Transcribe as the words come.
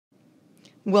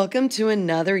Welcome to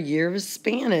another year of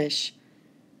Spanish.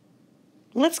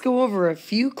 Let's go over a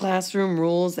few classroom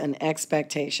rules and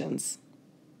expectations.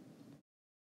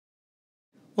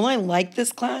 Will I like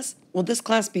this class? Will this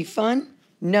class be fun?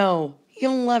 No,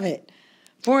 you'll love it.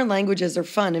 Foreign languages are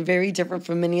fun and very different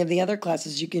from many of the other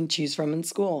classes you can choose from in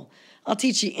school. I'll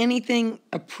teach you anything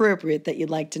appropriate that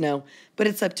you'd like to know, but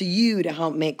it's up to you to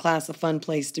help make class a fun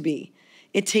place to be.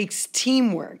 It takes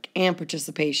teamwork and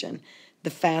participation. The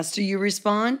faster you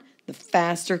respond, the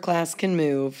faster class can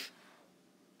move.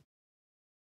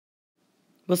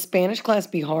 Will Spanish class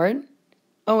be hard?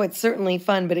 Oh, it's certainly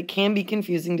fun, but it can be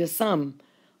confusing to some.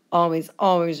 Always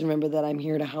remember that I'm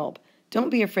here to help. Don't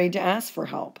be afraid to ask for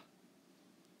help.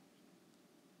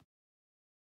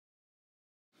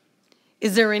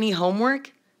 Is there any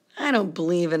homework? I don't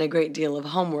believe in a great deal of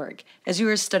homework, as you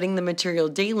are studying the material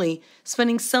daily,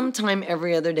 spending some time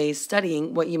every other day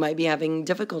studying what you might be having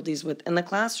difficulties with in the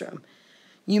classroom.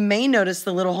 You may notice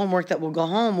the little homework that will go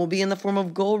home will be in the form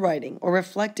of goal writing or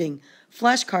reflecting,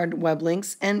 flashcard web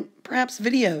links, and perhaps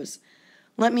videos.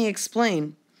 Let me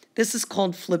explain. This is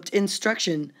called flipped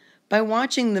instruction. By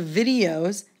watching the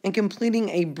videos and completing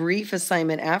a brief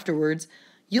assignment afterwards,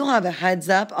 you'll have a heads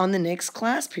up on the next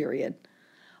class period.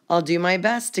 I'll do my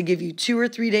best to give you 2 or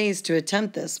 3 days to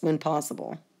attempt this when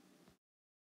possible.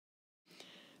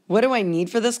 What do I need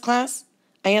for this class?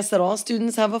 I ask that all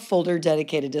students have a folder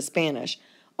dedicated to Spanish.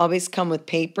 Always come with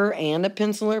paper and a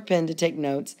pencil or pen to take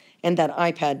notes, and that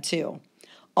iPad too.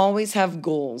 Always have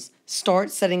goals.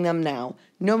 Start setting them now.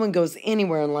 No one goes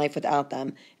anywhere in life without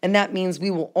them, and that means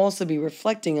we will also be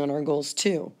reflecting on our goals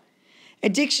too. A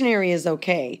dictionary is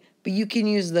okay, but you can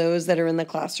use those that are in the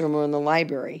classroom or in the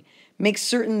library. Make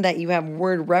certain that you have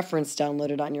word reference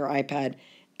downloaded on your iPad,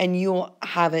 and you'll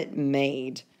have it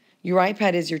made. Your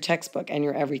iPad is your textbook and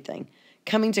your everything.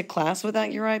 Coming to class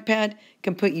without your iPad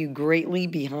can put you greatly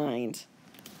behind.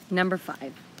 Number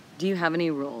 5, do you have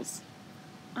any rules?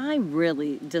 I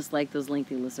really dislike those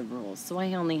lengthy lists of rules, so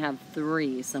I only have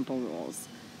 3 simple rules.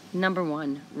 Number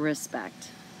 1, respect.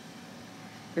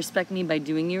 Respect me by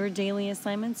doing your daily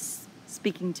assignments,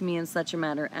 speaking to me in such a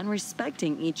manner, and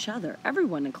respecting each other,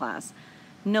 everyone in class.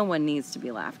 No one needs to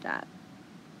be laughed at.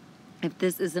 If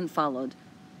this isn't followed,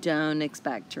 don't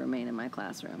expect to remain in my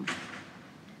classroom.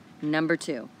 Number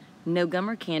 2, no gum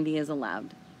or candy is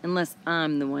allowed, unless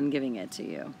I'm the one giving it to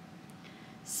you.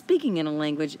 Speaking in a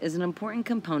language is an important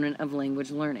component of language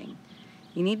learning.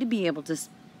 You need to be able to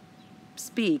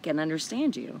speak and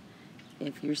understand you.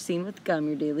 If you're seen with gum,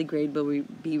 your daily grade will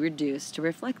be reduced to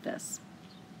reflect this.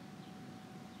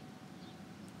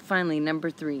 Finally, number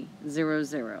 3, 0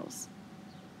 zeros.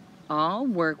 All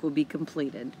work will be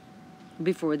completed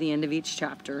before the end of each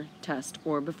chapter, test,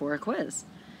 or before a quiz.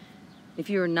 If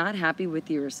you are not happy with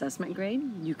your assessment grade,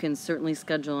 you can certainly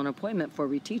schedule an appointment for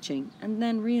reteaching and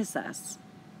then reassess.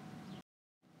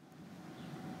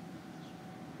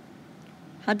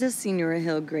 How does Senora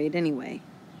Hill grade anyway?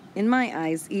 In my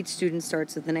eyes, each student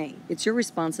starts with an A. It's your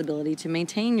responsibility to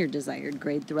maintain your desired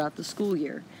grade throughout the school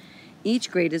year.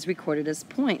 Each grade is recorded as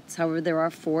points. However, there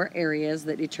are 4 areas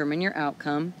that determine your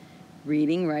outcome: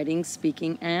 reading, writing,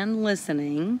 speaking, and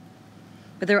listening.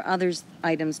 But there are other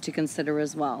items to consider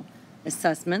as well.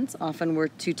 Assessments, often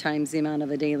worth 2 times the amount of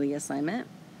a daily assignment.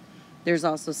 There's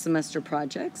also semester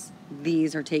projects.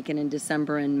 These are taken in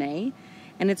December and May.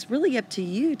 And it's really up to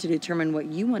you to determine what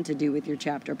you want to do with your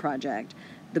chapter project.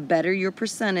 The better your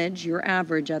percentage, your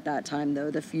average at that time,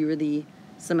 though, the fewer the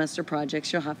semester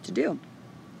projects you'll have to do.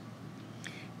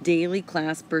 Daily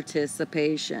class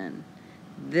participation.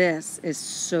 This is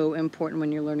so important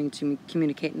when you're learning to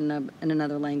communicate in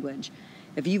another language.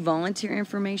 If you volunteer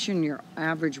information, your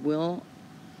average will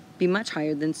be much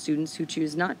higher than students who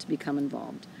choose not to become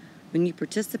involved. When you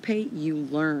participate, you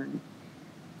learn.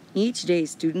 Each day,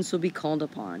 students will be called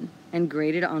upon and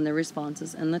graded on their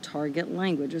responses in the target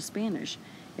language of Spanish.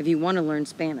 If you want to learn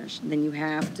Spanish, then you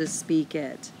have to speak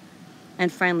it.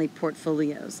 And finally,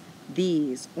 portfolios.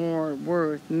 These are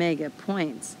worth mega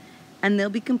points, and they'll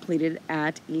be completed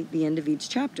at the end of each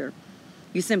chapter.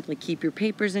 You simply keep your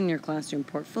papers in your classroom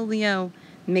portfolio,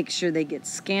 make sure they get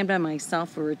scanned by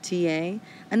myself or a TA,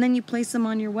 and then you place them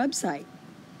on your website.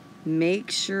 Make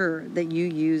sure that you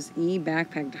use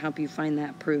eBackpack to help you find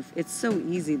that proof. It's so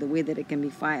easy the way that it can be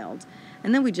filed.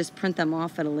 And then we just print them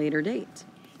off at a later date.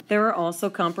 There are also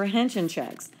comprehension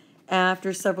checks.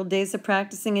 After several days of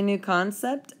practicing a new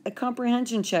concept, a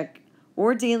comprehension check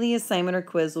or daily assignment or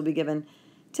quiz will be given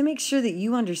to make sure that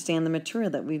you understand the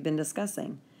material that we've been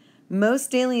discussing.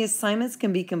 Most daily assignments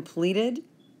can be completed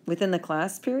within the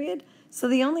class period, so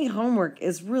the only homework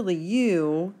is really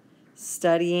you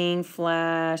studying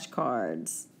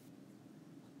flashcards.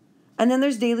 And then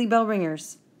there's daily bell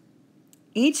ringers.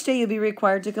 Each day you'll be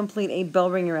required to complete a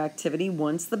bell ringer activity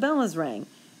once the bell is rang.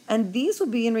 And these will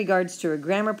be in regards to a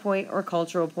grammar point or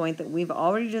cultural point that we've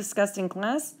already discussed in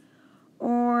class,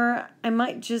 or I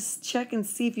might just check and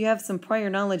see if you have some prior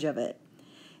knowledge of it.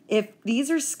 If these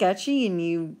are sketchy and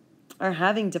you are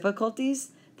having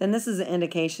difficulties, then this is an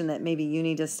indication that maybe you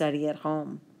need to study at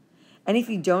home. And if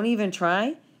you don't even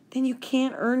try, then you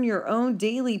can't earn your own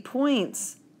daily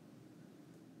points.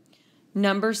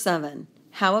 Number 7,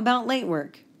 how about late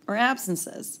work or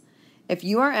absences? If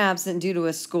you are absent due to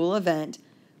a school event,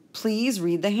 please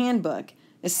read the handbook.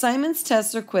 Assignments,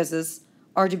 tests, or quizzes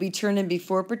are to be turned in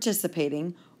before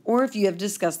participating, or if you have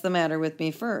discussed the matter with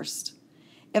me first.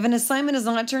 If an assignment is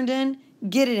not turned in,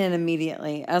 get it in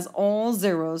immediately, as all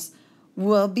zeros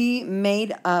will be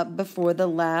made up before the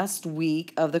last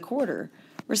week of the quarter.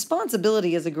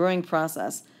 Responsibility is a growing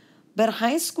process, but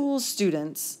high school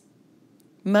students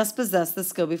must possess the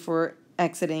skill before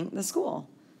exiting the school.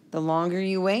 The longer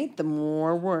you wait, the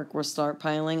more work will start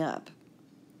piling up.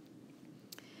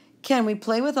 Can we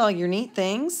play with all your neat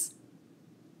things?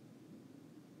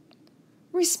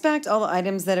 Respect all the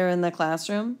items that are in the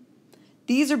classroom.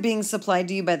 These are being supplied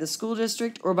to you by the school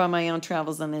district or by my own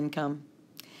travels and income.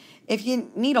 If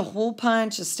you need a hole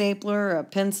punch, a stapler, a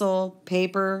pencil,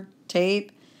 paper,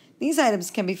 tape, these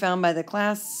items can be found by the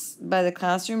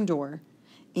classroom door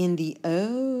in the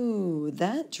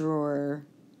that drawer.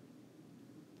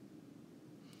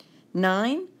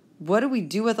 9, what do we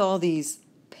do with all these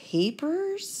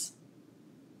papers?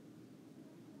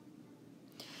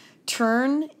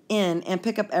 Turn in and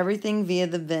pick up everything via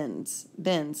the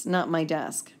bins, not my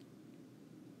desk.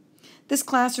 This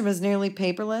classroom is nearly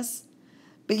paperless,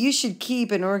 but you should keep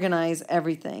and organize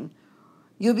everything.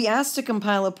 You'll be asked to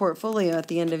compile a portfolio at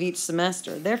the end of each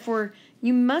semester. Therefore,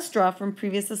 you must draw from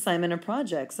previous assignment and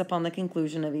projects upon the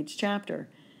conclusion of each chapter.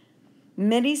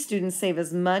 Many students save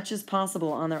as much as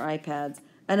possible on their iPads,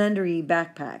 an under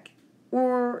backpack,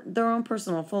 or their own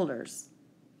personal folders.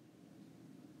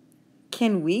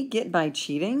 Can we get by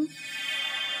cheating?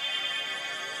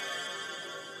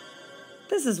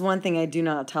 This is one thing I do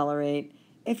not tolerate.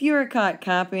 If you are caught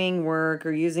copying work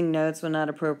or using notes when not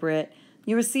appropriate,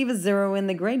 you receive a 0 in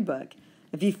the gradebook.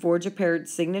 If you forge a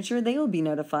parent's signature, they will be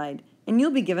notified, and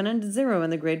you'll be given a 0 in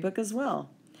the gradebook as well.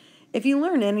 If you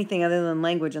learn anything other than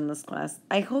language in this class,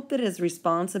 I hope that it is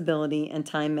responsibility and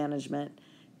time management.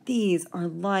 These are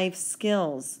life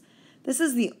skills. This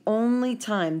is the only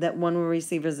time that one will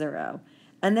receive a 0,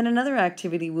 and then another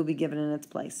activity will be given in its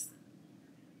place.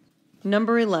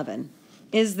 Number 11,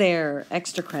 is there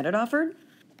extra credit offered?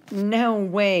 No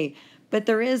way, but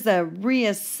there is a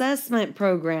reassessment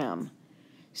program.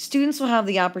 Students will have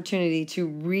the opportunity to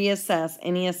reassess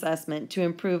any assessment to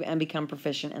improve and become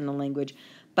proficient in the language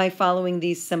by following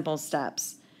these simple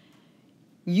steps.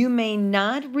 You may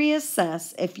not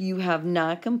reassess if you have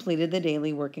not completed the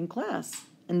daily work in class,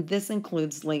 and this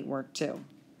includes late work too.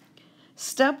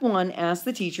 Step 1, ask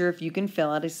the teacher if you can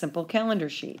fill out a simple calendar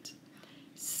sheet.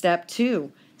 Step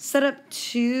 2, set up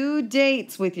 2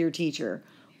 dates with your teacher,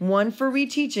 one for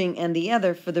reteaching and the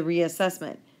other for the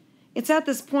reassessment. It's at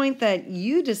this point that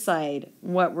you decide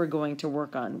what we're going to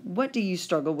work on. What do you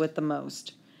struggle with the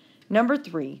most? Number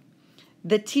 3,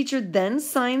 the teacher then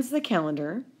signs the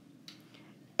calendar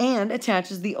and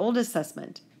attaches the old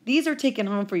assessment. These are taken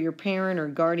home for your parent or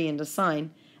guardian to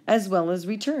sign, as well as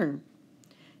return.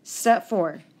 Step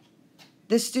 4,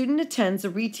 the student attends a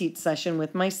reteach session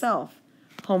with myself.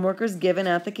 Homework is given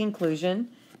at the conclusion.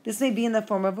 This may be in the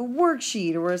form of a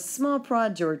worksheet or a small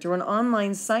project or an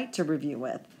online site to review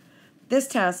with. This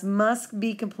task must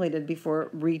be completed before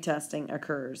retesting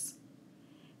occurs.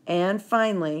 And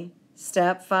finally,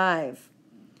 step 5.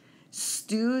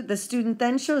 The student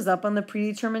then shows up on the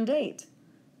predetermined date.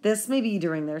 This may be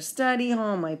during their study,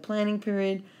 home, planning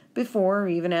period, before or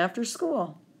even after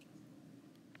school.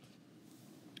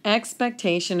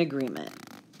 Expectation agreement.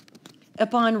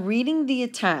 Upon reading the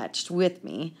attached with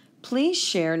me, please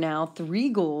share now 3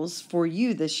 goals for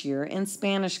you this year in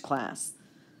Spanish class.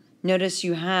 Notice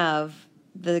you have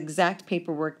the exact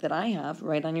paperwork that I have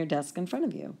right on your desk in front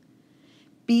of you.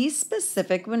 Be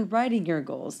specific when writing your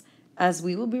goals, as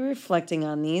we will be reflecting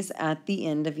on these at the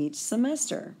end of each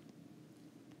semester.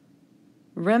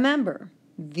 Remember,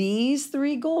 these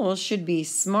 3 goals should be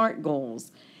SMART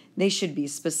goals. They should be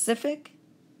specific,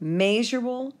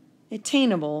 measurable,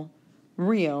 attainable,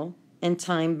 real, and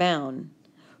time-bound.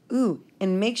 Ooh,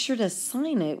 and make sure to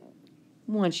sign it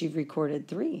once you've recorded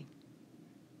 3.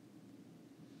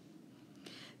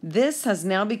 This has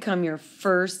now become your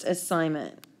first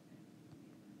assignment.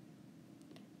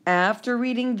 After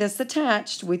reading this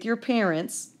attached with your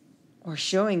parents, or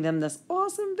showing them this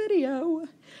awesome video.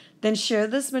 Then share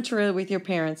this material with your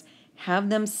parents. Have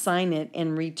them sign it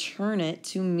and return it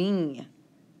to me.